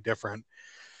totally different.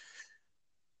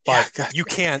 Yeah, But you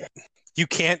can't,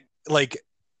 like,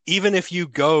 even if you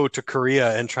go to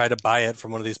Korea and try to buy it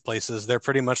from one of these places, they're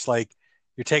pretty much like,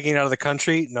 you're taking it out of the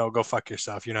country? No, go fuck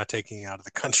yourself. You're not taking it out of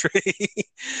the country.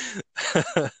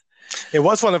 it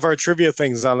was one of our trivia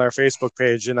things on our Facebook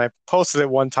page, and I posted it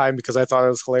one time because I thought it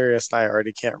was hilarious, and I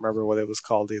already can't remember what it was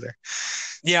called either.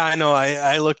 Yeah, I know.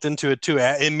 I looked into it too.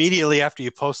 Immediately after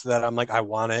you posted that, I'm like, I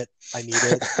want it. I need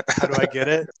it. How do I get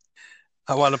it?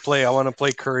 I want to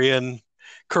play Korean,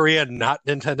 not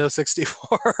Nintendo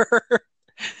 64.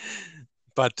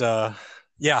 But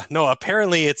yeah, no,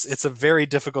 apparently it's a very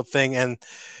difficult thing, and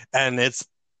it's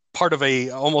part of a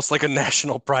almost like a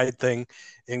national pride thing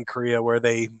in Korea where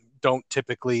they don't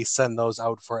typically send those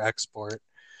out for export.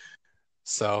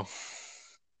 So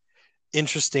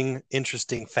interesting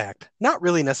fact. Not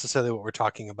really necessarily what we're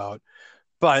talking about,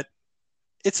 but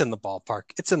it's in the ballpark.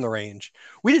 It's in the range.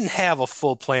 We didn't have a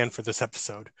full plan for this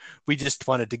episode. We just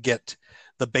wanted to get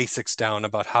the basics down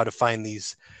about how to find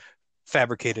these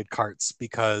fabricated carts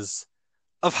because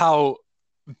of how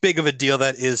big of a deal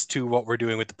that is to what we're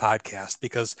doing with the podcast.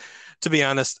 Because to be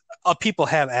honest, people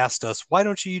have asked us, why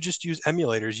don't you just use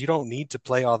emulators? You don't need to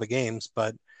play all the games.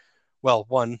 But, well,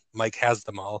 one, Mike has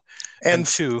them all. And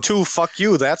two, fuck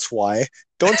you. That's why.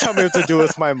 Don't tell me what to do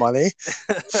with my money.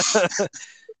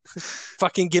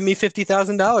 fucking give me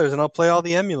 $50,000 and I'll play all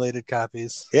the emulated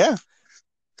copies. Yeah.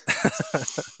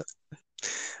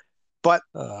 But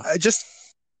just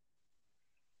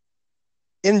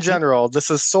in general,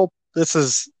 this is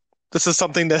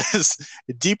something that is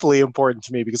deeply important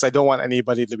to me because I don't want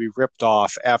anybody to be ripped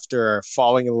off after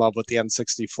falling in love with the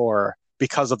N64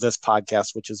 because of this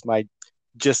podcast, which is my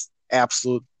just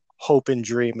absolute hope and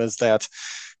dream is that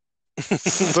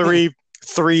three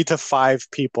to five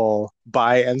people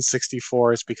buy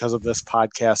N64s because of this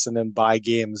podcast and then buy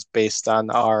games based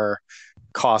on our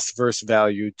cost versus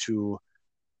value to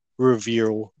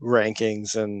review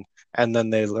rankings and then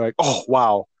they're like, oh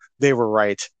wow, they were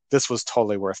right. This was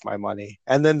totally worth my money.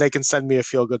 And then they can send me a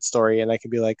feel good story and I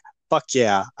can be like, fuck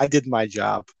yeah, I did my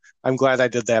job. I'm glad I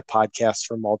did that podcast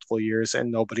for multiple years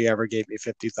and nobody ever gave me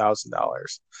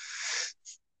 $50,000.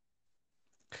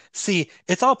 See,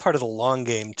 it's all part of the long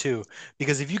game too,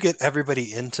 because if you get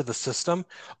everybody into the system,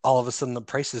 all of a sudden the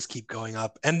prices keep going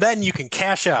up, and then you can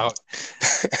cash out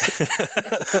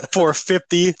for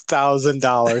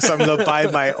 $50,000. I'm going to buy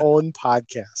my own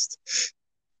podcast.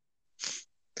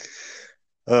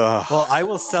 Well, I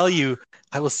will sell you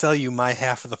my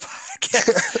half of the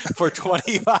podcast for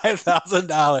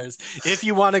 $25,000. If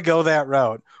you want to go that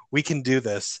route, we can do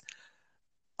this.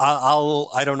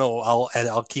 I don't know.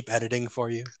 I'll keep editing for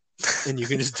you, and you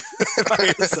can just do it by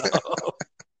yourself.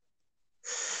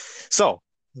 So,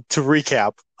 to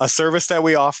recap, a service that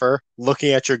we offer,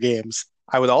 looking at your games.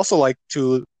 I would also like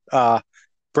to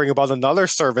bring about another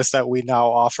service that we now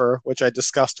offer, which I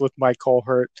discussed with my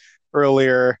cohort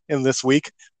earlier in this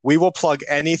week. We will plug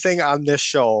anything on this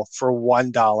show for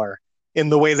 $1 in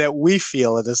the way that we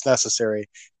feel it is necessary.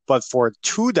 But for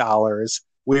 $2,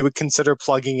 we would consider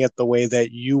plugging it the way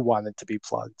that you want it to be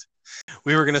plugged.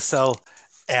 We were going to sell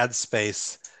ad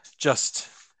space just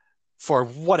for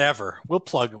whatever. We'll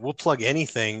plug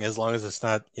anything as long as it's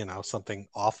not, something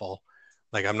awful.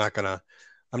 Like I'm not going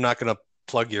to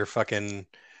plug your fucking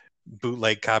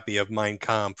bootleg copy of Mein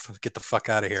Kampf. Get the fuck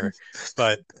out of here.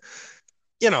 But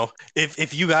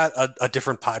if you got a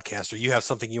different podcast or you have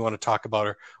something you want to talk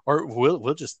about or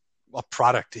we'll just a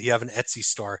product, you have an Etsy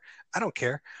store, I don't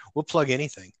care. We'll plug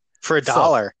anything. For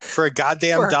 $1, for a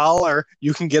goddamn dollar,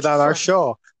 you can get on our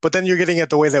show. But then you're getting it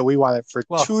the way that we want it. For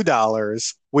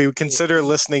 $2, we would consider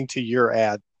listening to your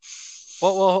ad.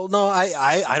 Well, no,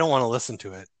 I don't want to listen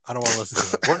to it. I don't want to listen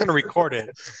to it. We're going to record it,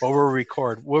 but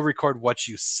we'll record what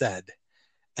you said,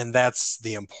 and that's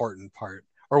the important part,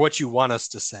 or what you want us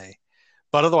to say.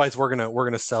 But otherwise, we're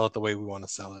gonna sell it the way we want to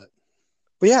sell it.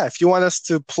 But yeah, if you want us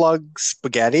to plug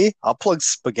spaghetti, I'll plug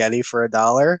spaghetti for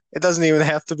 $1. It doesn't even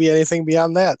have to be anything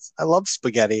beyond that. I love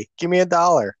spaghetti. Give me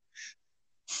 $1.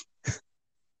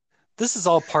 This is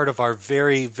all part of our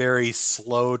very, very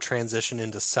slow transition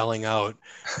into selling out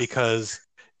because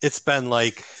it's been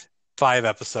like 5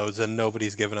 episodes and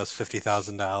nobody's given us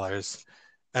 $50,000,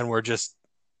 and we're just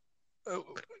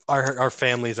our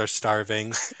families are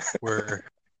starving.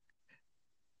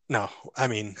 No, I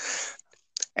mean.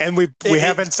 And we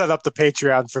haven't set up the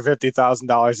Patreon for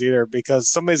 $50,000 either because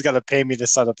somebody's got to pay me to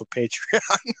set up a Patreon.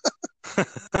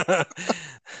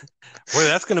 Where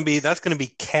that's gonna be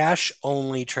cash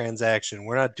only transaction.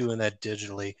 We're not doing that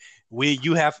digitally.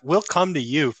 We'll come to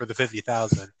you for the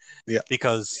 50,000. Yeah.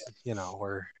 Because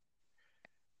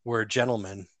we're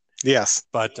gentlemen. Yes.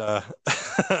 But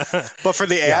but for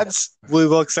the ads, we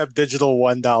will accept digital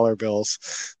 $1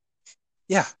 bills.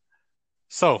 Yeah.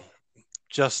 So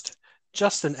just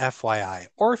an FYI,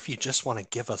 or if you just want to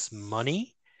give us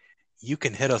money, you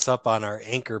can hit us up on our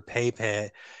Anchor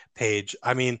page.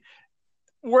 I mean,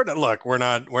 we're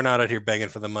not out here begging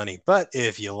for the money, but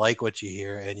if you like what you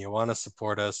hear and you want to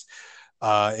support us,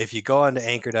 if you go onto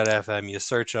anchor.fm, you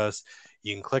search us,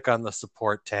 you can click on the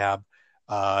support tab.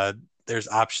 There's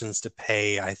options to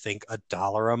pay, I think,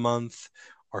 $1 a month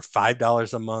or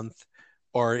 $5 a month,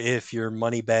 or if you're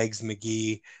Moneybags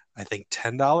McGee, I think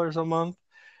 $10 a month.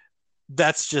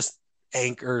 That's just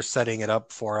Anchor setting it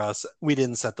up for us. We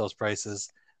didn't set those prices,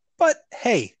 but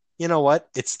hey, you know what?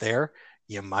 It's there.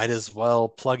 You might as well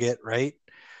plug it, right?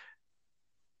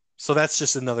 So that's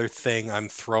just another thing I'm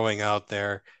throwing out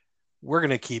there. We're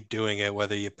going to keep doing it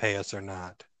whether you pay us or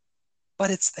not,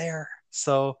 but it's there.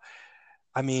 So,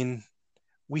 I mean,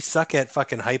 we suck at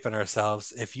fucking hyping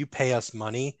ourselves. If you pay us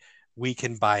money, we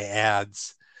can buy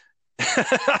ads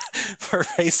for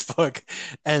Facebook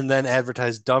and then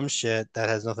advertise dumb shit that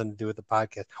has nothing to do with the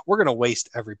podcast. We're going to waste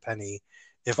every penny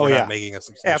if we're not making a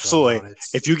substantial absolutely amount.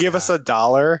 If you give us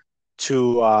 $1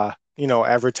 to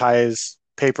advertise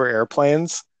paper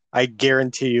airplanes, I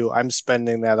guarantee you I'm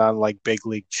spending that on like Big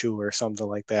League Chew or something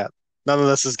like that. None of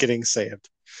this is getting saved.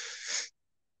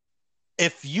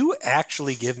 If you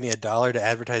actually give me $1 to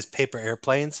advertise paper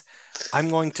airplanes, I'm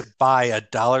going to buy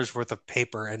 $1 worth of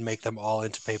paper and make them all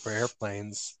into paper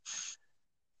airplanes.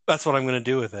 That's what I'm going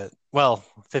to do with it. Well,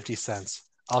 50 cents.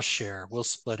 I'll share. We'll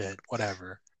split it.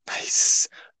 Whatever. Nice.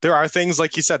 There are things,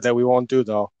 like you said, that we won't do,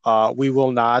 though. We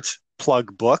will not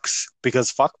plug books because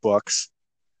fuck books.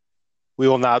 We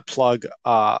will not plug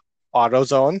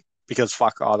AutoZone because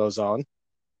fuck AutoZone.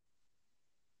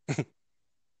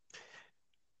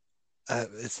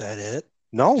 Is that it?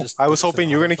 No, just I was hoping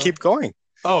you were going to keep going.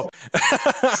 Oh,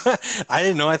 I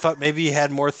didn't know. I thought maybe you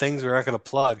had more things we we're not going to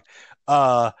plug.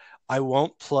 I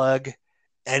won't plug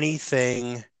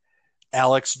anything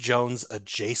Alex Jones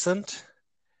adjacent,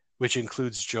 which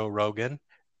includes Joe Rogan,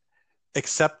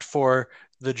 except for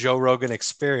the Joe Rogan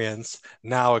Experience,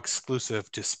 now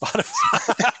exclusive to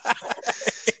Spotify.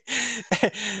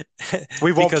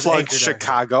 We won't plug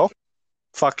Chicago.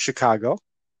 Fuck Chicago.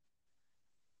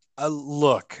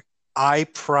 Look, I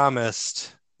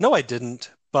promised. No, I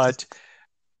didn't, but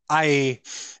I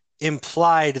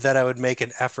implied that I would make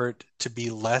an effort to be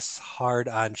less hard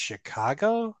on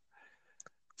Chicago.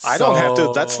 I don't have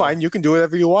to. That's fine. You can do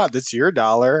whatever you want. It's your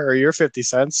 $1 or your 50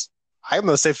 cents. I'm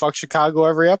going to say fuck Chicago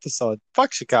every episode.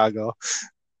 Fuck Chicago.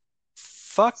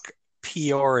 Fuck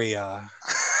Peoria,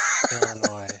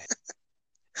 Illinois.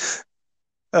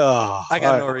 Oh, I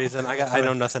got no reason. I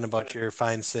know nothing about your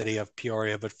fine city of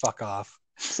Peoria, but fuck off.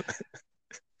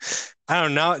 I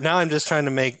don't know. Now I'm just trying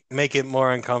to make it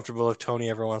more uncomfortable if Tony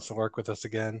ever wants to work with us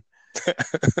again.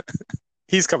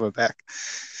 He's coming back.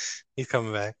 He's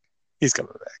coming back. He's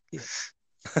coming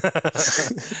back.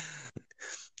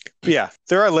 Yeah,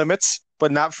 there are limits,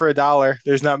 but not for $1.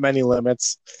 There's not many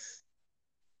limits.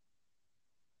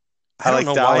 I like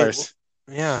dollars.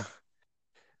 Yeah.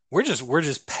 We're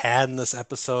just padding this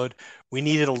episode. We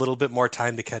needed a little bit more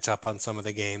time to catch up on some of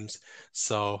the games.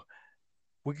 So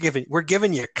we're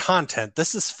giving you content.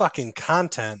 This is fucking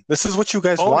content. This is what you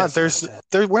guys want.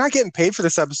 We're not getting paid for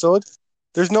this episode.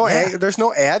 There's no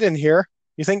ad in here.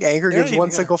 You think Anchor gives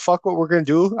one single fuck what we're going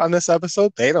to do on this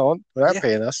episode? They don't. They're not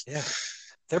paying us. Yeah.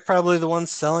 They're probably the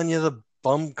ones selling you the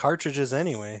bum cartridges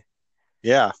anyway.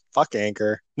 Yeah. Fuck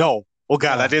Anchor. No. Oh,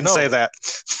 God, I didn't say that.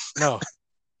 No.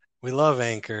 We love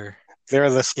Anchor. They're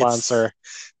the sponsor.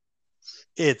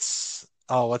 What's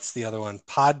the other one?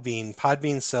 Podbean.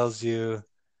 Podbean sells you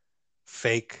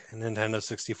fake Nintendo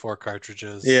 64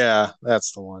 cartridges. Yeah,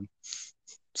 that's the one.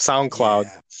 SoundCloud.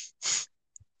 Yeah.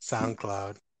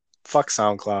 SoundCloud. Fuck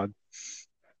SoundCloud.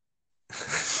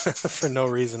 For no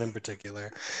reason in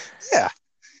particular. Yeah.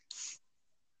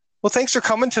 Well, thanks for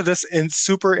coming to this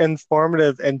super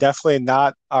informative and definitely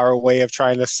not our way of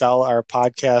trying to sell our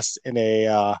podcast in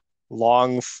a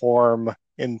long form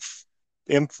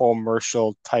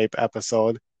infomercial type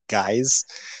episode, guys.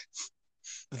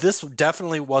 This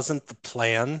definitely wasn't the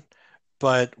plan,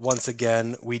 but once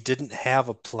again, we didn't have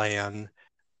a plan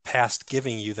past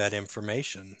giving you that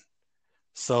information.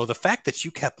 So the fact that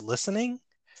you kept listening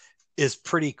is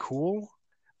pretty cool.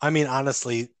 I mean,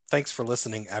 honestly, thanks for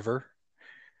listening ever.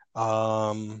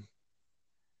 Um,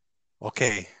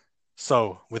 okay.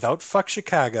 So without fuck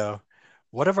Chicago,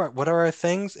 what are our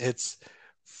things? It's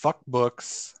fuck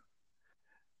books,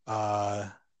 uh,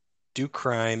 do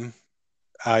crime.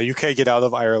 UK Get Out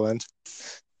of Ireland.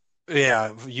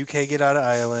 Yeah, UK get out of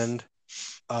Ireland.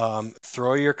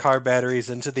 Throw your car batteries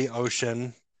into the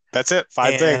ocean. That's it.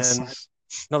 5 things. And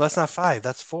no, that's not five.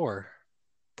 That's four.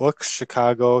 Books,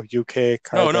 Chicago, UK,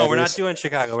 car No, we're not batteries. doing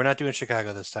Chicago. We're not doing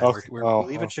Chicago this time. Okay. We're Oh,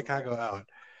 leaving oh. Chicago out.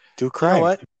 Do You know crime.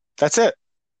 what? That's it.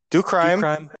 Do Do crime,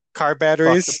 crime. car Fuck the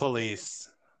batteries. police.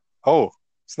 Oh,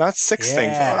 it's not 6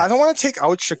 things. I Yeah. don't want to take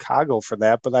out Chicago for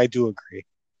that, but I do agree.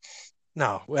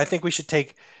 No, I think we should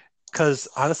take because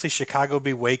honestly, Chicago would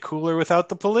be way cooler without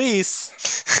the police.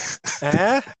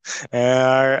 Eh?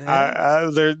 Eh?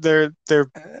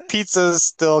 Their pizza's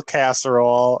still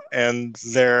casserole, and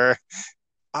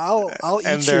I'll eat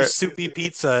your their soupy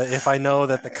pizza if I know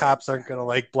that the cops aren't gonna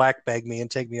like black bag me and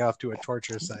take me off to a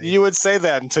torture site. you would say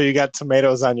that until you got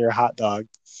tomatoes on your hot dog.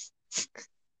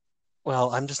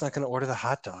 Well, I'm just not gonna order the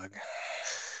hot dog.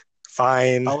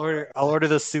 Fine. I'll order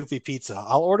the soupy pizza.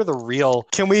 I'll order the real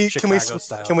Chicago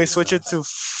style Can we switch pizza. it to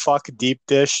fuck deep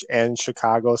dish and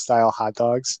Chicago style hot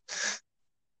dogs?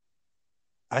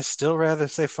 I still rather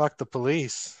say fuck the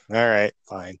police. All right,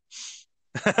 fine.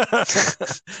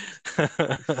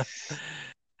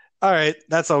 All right,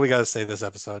 that's all we got to say this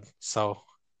episode. So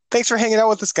Thanks for hanging out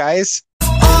with us, guys. All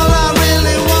I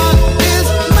really want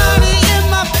is money.